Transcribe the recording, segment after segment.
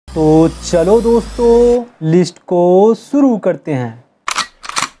तो चलो दोस्तों लिस्ट को शुरू करते हैं।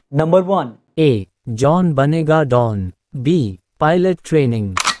 Number 1, A. जॉन बनेगा don. B. Pilot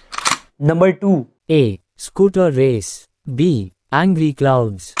training. Number 2, A. Scooter race. B. Angry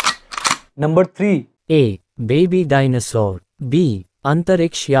clouds. Number 3, A. Baby dinosaur. B.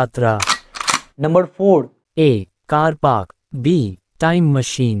 अंतरिक्ष यात्रा। Number 4, A. Car park. B. Time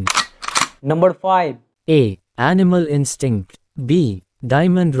machine. Number 5, A. Animal instinct. B.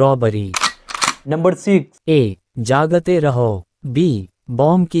 Diamond robbery. Number 6, A. जागते रहो। B.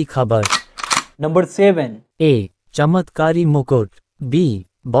 Bomb की खबर। Number 7, A. चमत्कारी मुकुट। B.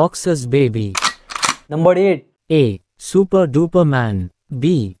 Boxers baby. Number 8, A. Super duper man.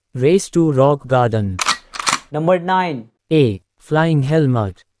 B. Raise to rock garden. Number 9, A. Flying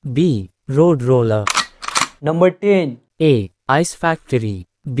helmet. B. Road roller. Number 10, A. Ice factory.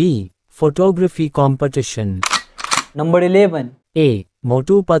 B. Photography competition. Number 11, A.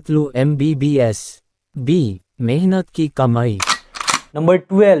 Motu Patlu MBBS। B. मेहनत की कमाई। Number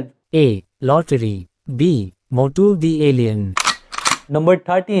 12, A. Lottery. B. Motu the alien. Number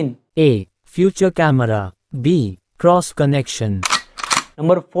 13, A. Future camera. B. Cross connection.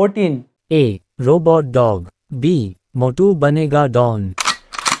 Number 14, A. Robot dog. B. मोटू बनेगा don.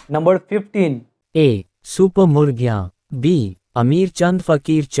 Number 15, A. Super मुर्गियां। B. अमीर चंद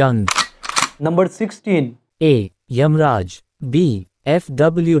Fakir Chand. Number 16, A. Yamraj. B.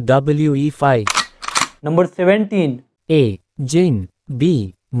 FWWE fight. Number 17, A. Jin.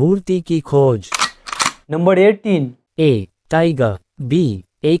 B. मूर्ति की खोज। Number 18, A. Tiger. B.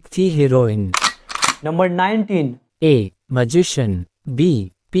 एक थी heroine. Number 19, A. Magician. B.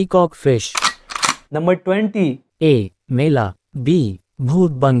 Peacock fish. Number 20, A. Mela. B.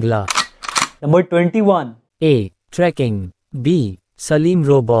 भूत बंगला। Number 21, A. Trekking. B. Salim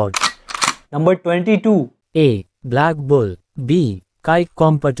robot. Number 22, A. Black bull. B. Kite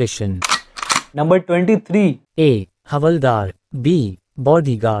competition. Number 23, A. Havildar. B.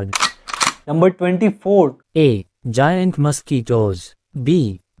 Bodyguard. Number 24, A. Giant mosquitoes.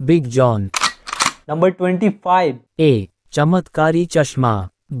 B. Big John. Number 25, A. चमत्कारी चश्मा।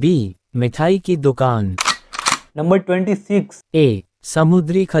 B. मिठाई की दुकान। Number 26, A.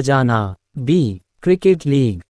 समुद्री खजाना। B. Cricket league.